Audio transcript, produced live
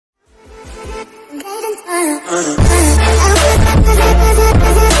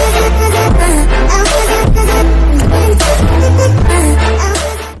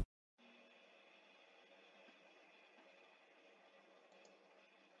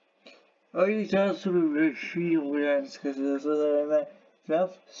Oj, teraz sobie chwilę skazujemy na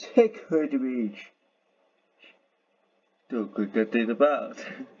Sacred Beach. To quick update about.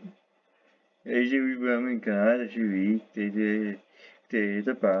 As you remember, God, as you read, they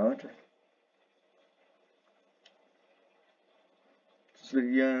about.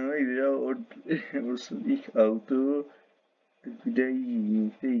 Slyšel video od svých autů, kde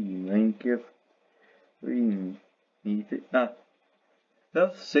jí Minecraft,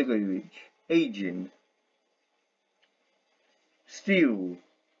 Love Sacred Beach, Agent, Steel.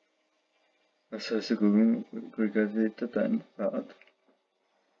 Zase koukám, kolikrát je to ten pád.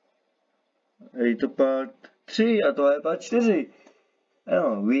 Je to pád 3 a tohle je pád 4.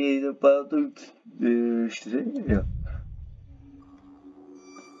 Ano, vy je to pád 4, jo.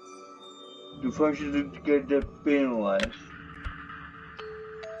 Doufám, že to teďka jde plynule.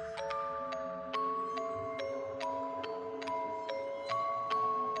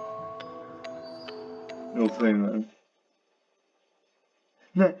 Doufejme.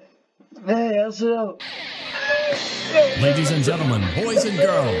 Ne, já se dal. Ladies and gentlemen, boys and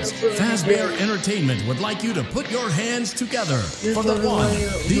girls, Fazbear Entertainment would like you to put your hands together for the one,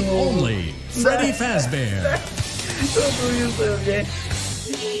 the only, Freddy Fazbear.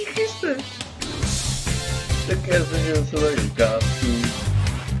 Tak já jsem měl celé žkápku.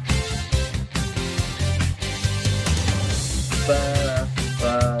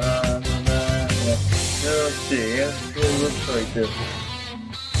 No ty, já si to zastavit.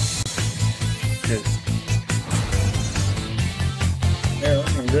 Jo,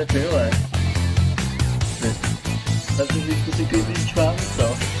 může tyhle. A ty vždycky si klidný čvám,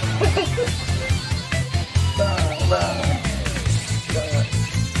 co?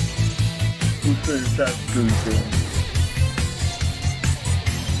 Už to je tak důležité.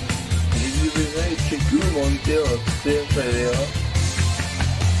 Kdyby měli čeků Montyho, ty je tady, jo?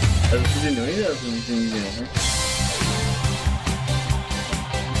 A to si nevěděl, co myslím, že ne?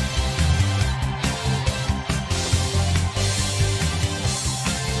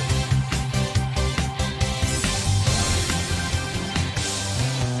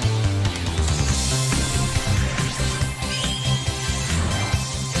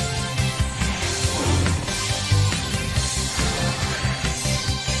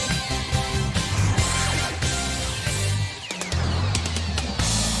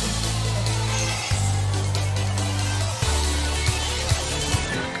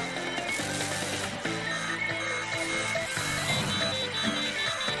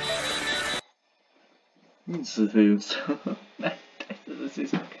 Nic se vyjus. Ne, to si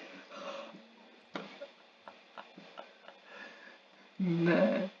řekl.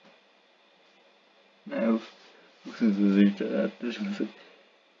 Ne. Ne, už jsem se zvíčal, já jsem se...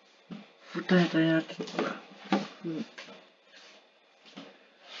 Futaj, to já to...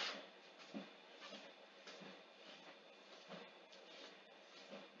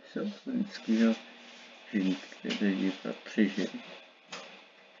 Jsem se vždycky měl říct, který je patří, že...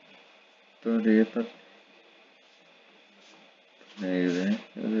 Tady je patří. Nejde.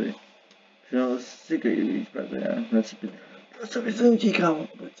 Že si když pak já na sebe. Proč by se utíkal?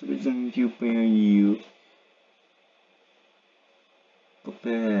 Proč by se utíkal úplně díl?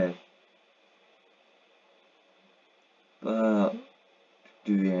 Popět. Pa.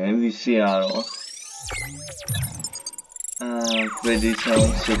 Dvě vysíláno. A Freddy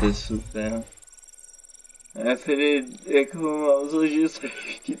sám sebe super. A Freddy jako mám za, že se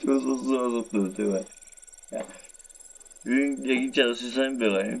chtít rozhodnout zapnout, tyhle. Vím, jaký časy jsem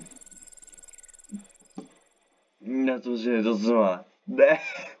byl, na to si je to znova. Ne.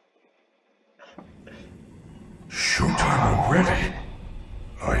 Showtime already?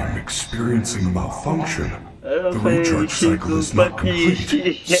 I am experiencing a malfunction. The recharge cycle is not complete.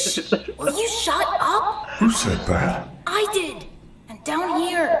 Will you shut up? Who said that? I did. And down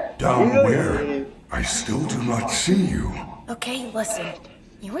here. Down where? I still do not see you. Okay, listen.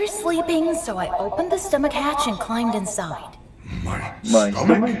 You were sleeping, so I opened the stomach hatch and climbed inside. My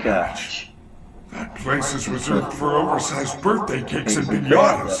stomach hatch? That place is reserved for oversized birthday cakes and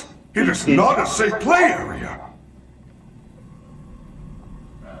piñatas. It is not a safe play area.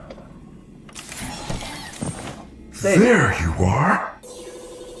 There you are.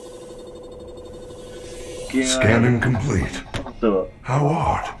 Scanning complete. How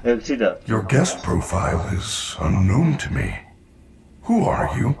odd. Your guest profile is unknown to me. Who are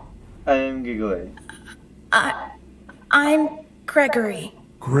you? I am Gregory. I'm Gregory.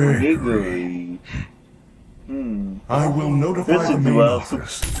 Gregory. I will notify the main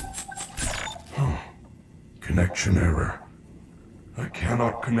office. Connection error. I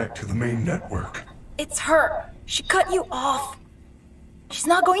cannot connect to the main network. It's her. She cut you off. She She's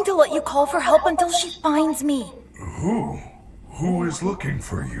not going to let you call for help until she finds me. Who? Who is looking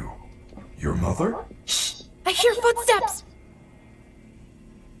for you? Your mother? Shh! I hear footsteps!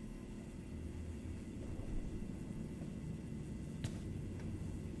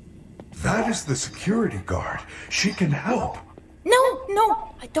 That is the security guard. She can help. No,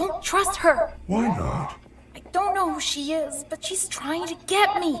 I don't trust her. Why not? I don't know who she is, but she's trying to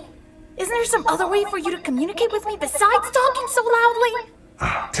get me. Isn't there some other way for you to communicate with me besides talking so loudly?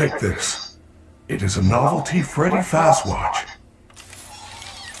 Take this. It is a novelty Freddy Fazwatch.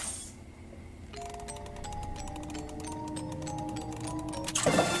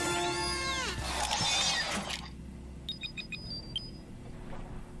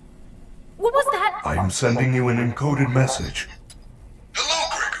 What was that? I am sending you an encoded message. Hello,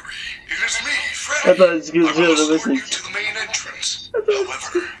 Gregory. It is me, Freddy. I thought it was going to I will the escort you message. to the main entrance.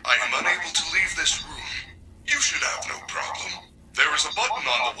 However, I am unable to leave this room. You should have no problem. There is a button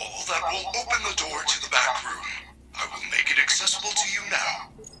on the wall that will open the door to the back room. I will make it accessible to you now.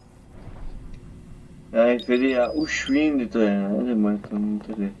 Aj, Freddy, já už vím, kdy to je, ne? Nebo jak to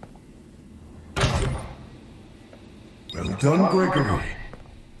tady. Well done, Gregory.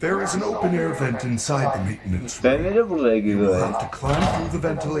 There is an open-air vent inside the maintenance To je room. nedobré, You will Gigo. have to climb through the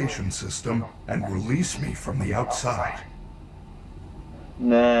ventilation system and release me from the outside.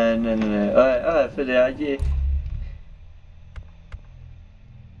 Ne. Ale Freddy, já ti...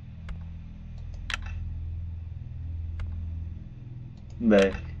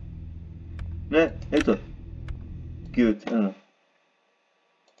 Back. Ne, je to. Cute, ano.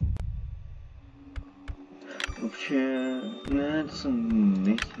 Určitě... Ne, to jsem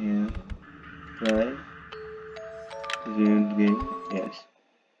nechtěl. Try. Resume game. Yes.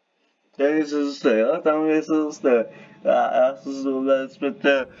 Tady se dostane, jo? Tam je se dostane. Já jsem se dovolil zpět...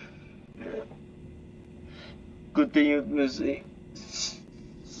 Continue mezi...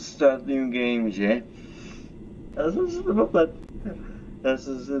 Start new game, že? Já jsem se to poplet. Já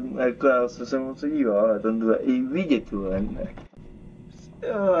jsem se moc díval, ale tam to i vidět tu ne.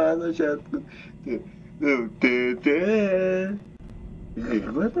 Jo, na začátku.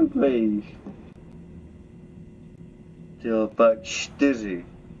 Jak bude to playíš? Jo, pak 4.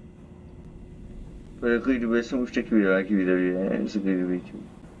 Po takový době jsem už taky viděl nějaký video, že ne? Z takový doby.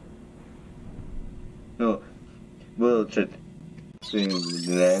 No, bylo před svým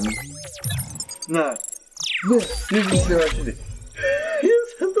dnem. Ne, nevíš se máš tady. Já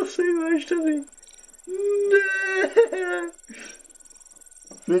jsem to si máš tady. Ne.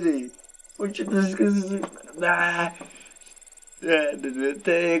 Freddy, počkej, dneska si... Ne, to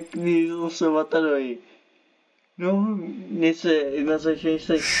je jak zase Matanovi. No, něco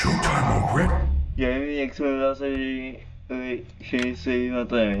se... Showtime already? Já nevím, jak jsme zase všichni se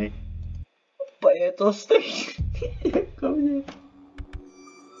Matanovi. Pa je to stejný, jako mě.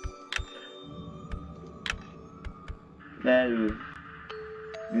 Ne, jdu.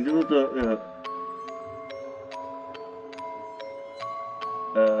 Jdu to, jo.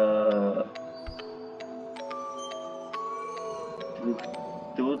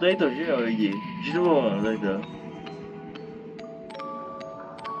 To bylo tady to, že jo, lidi? Že to bylo, tady to.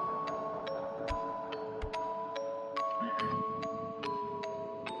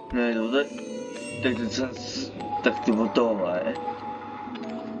 Ne, to bylo tady. Tak to bylo tohle.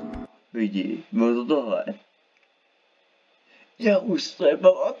 Lidi, bylo to tohle. Já už se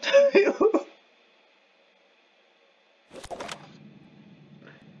pamatuju.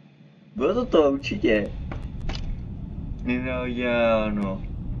 Bylo to určitě. No, já no.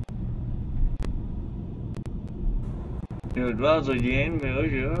 Jo, 12 hodin, jo,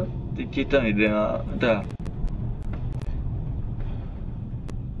 že jo? Teď je tam 11, tak.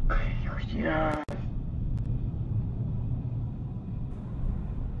 Hodina.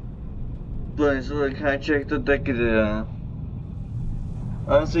 To něco tak háček, to taky teda.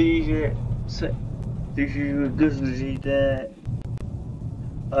 A se jí, že se, když už zdržíte,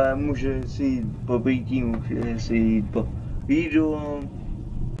 ale může si jít po pití, může si jít po jídlu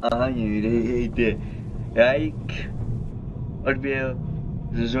a ani dejte like, odběr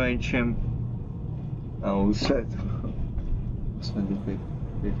se zvončem a už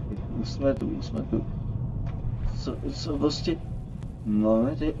jsme tu. Co prostě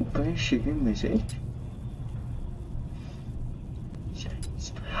máme tady úplně všechny message.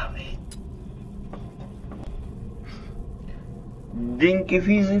 Zprávy. Dinky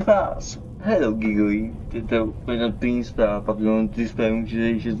Fizzy Fast. Hello Gigory. To je úplně první zpráva, pak jenom ty zprávy můžete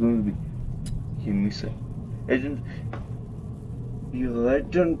ještě znovu tím se.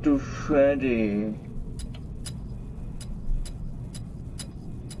 Return to Freddy.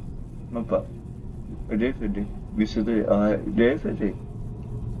 Mapa. Kde je Freddy? Kde se to je? Ale kde je Freddy?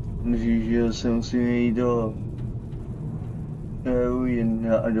 že se musíme jít do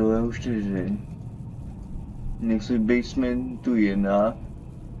EU1 a do EU4. Next basementu 1.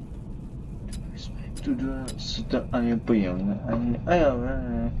 Basementu 2 se to ani úplně ani a jo,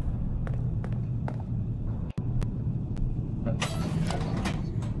 ne.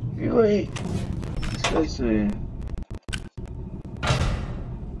 Joj, si.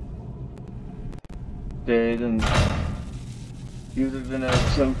 To je jeden. Jo, tak ten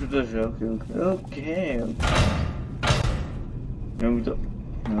jsem to držel, ok. Jenom to,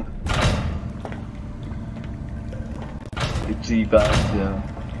 no. Ty případ, jo.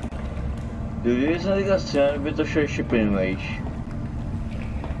 Kdyby jsem teďka střelil, by to šlo ještě plynulejš.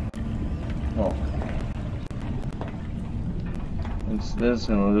 No. Teď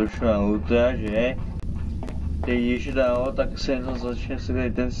jsem došel na ultra, že? Teď když dalo, tak se to začne se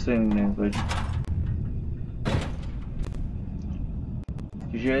ten stream, nekoč.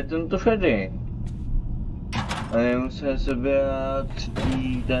 Že je tento Freddy. A nemusím se brát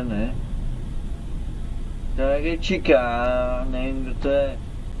třetí den, ne? Tak je čeká, nevím, kdo to je.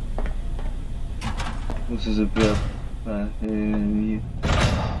 Musím se brát.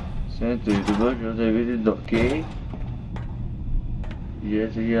 Jsem to bylo, že tady vidět doky. Že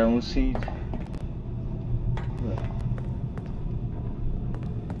teď já musím jít.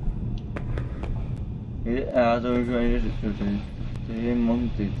 A já to už ani neřekl, to je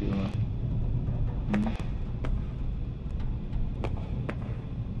Monty, tyhle.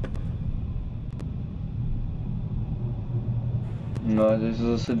 No a teď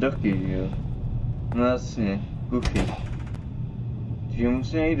jsou zase doky, jo. No jasně, kuchy. Takže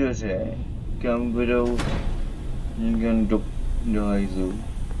musíme jít dobře, kam budou někam do hajzu.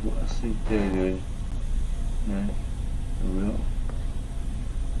 To asi tady. Ne, to budou.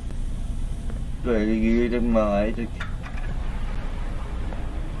 To je lidi tak malé, tak...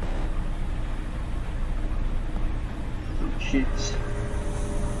 Shit.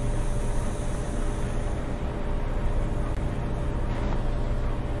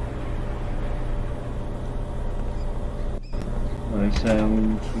 Ale se já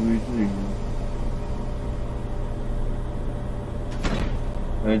můžu jít.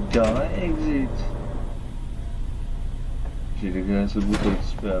 Dále exit. Že tak já se budu teď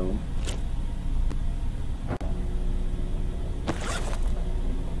zprávu.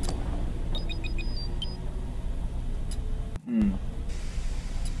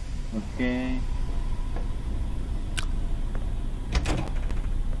 Okay.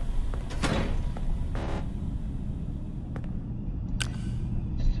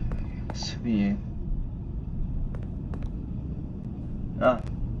 Svět.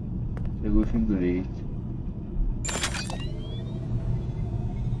 Tak už jim budu jít.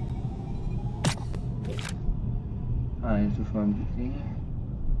 Je to fanditý.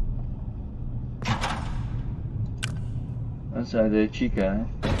 A co je číká?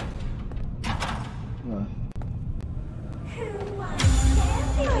 No.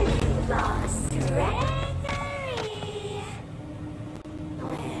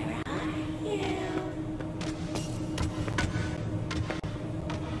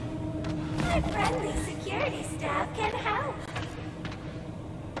 Friendly security staff can help.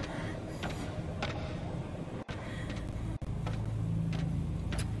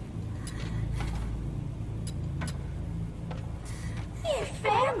 Your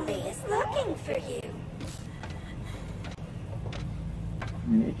family is looking for you.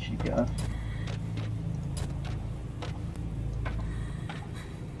 Ničika.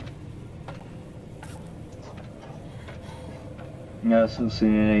 Já jsem si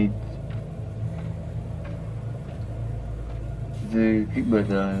nejít. Ty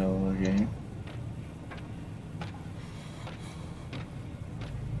kybeta, no, že?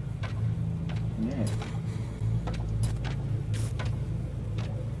 Ne.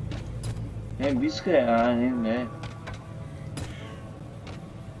 Ne, blízké, ale ne.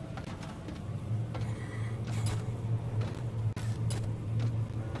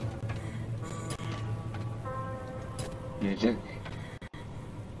 Ježek.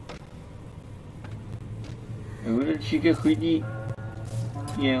 Budečíka chodí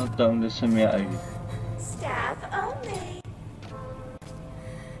jen tam, kde jsem já. Staff only.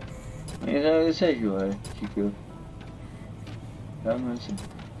 Je tam, kde seš, vole, číko. Tam jsem.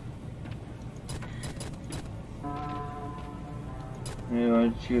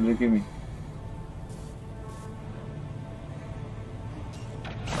 Jo, číko, taky mi.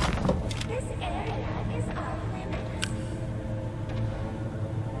 This area is off limits.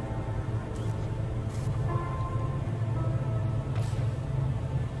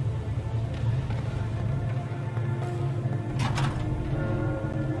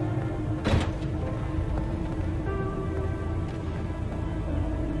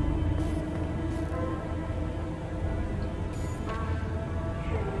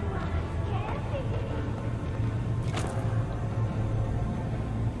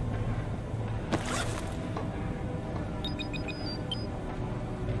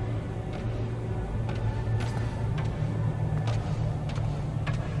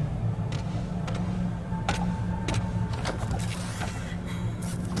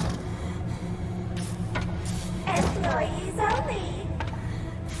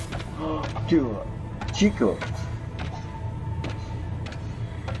 就Chico。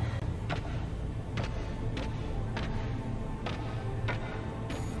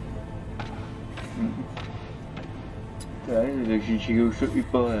这个是Chico说一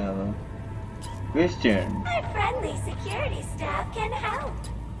包呀。Question. Our friendly security staff can help.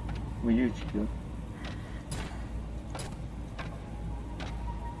 我又Chico。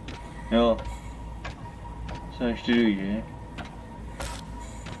よ。さあしてるよ。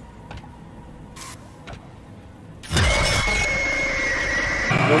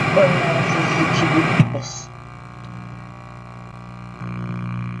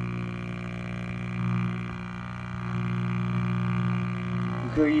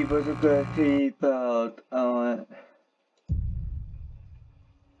可以把这个可以把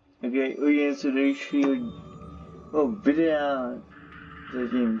OK， 我也是类似哦，不对啊，最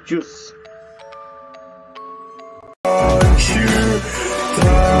近就是。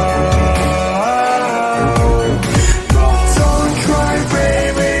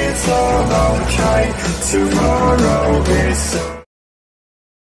Tomorrow is so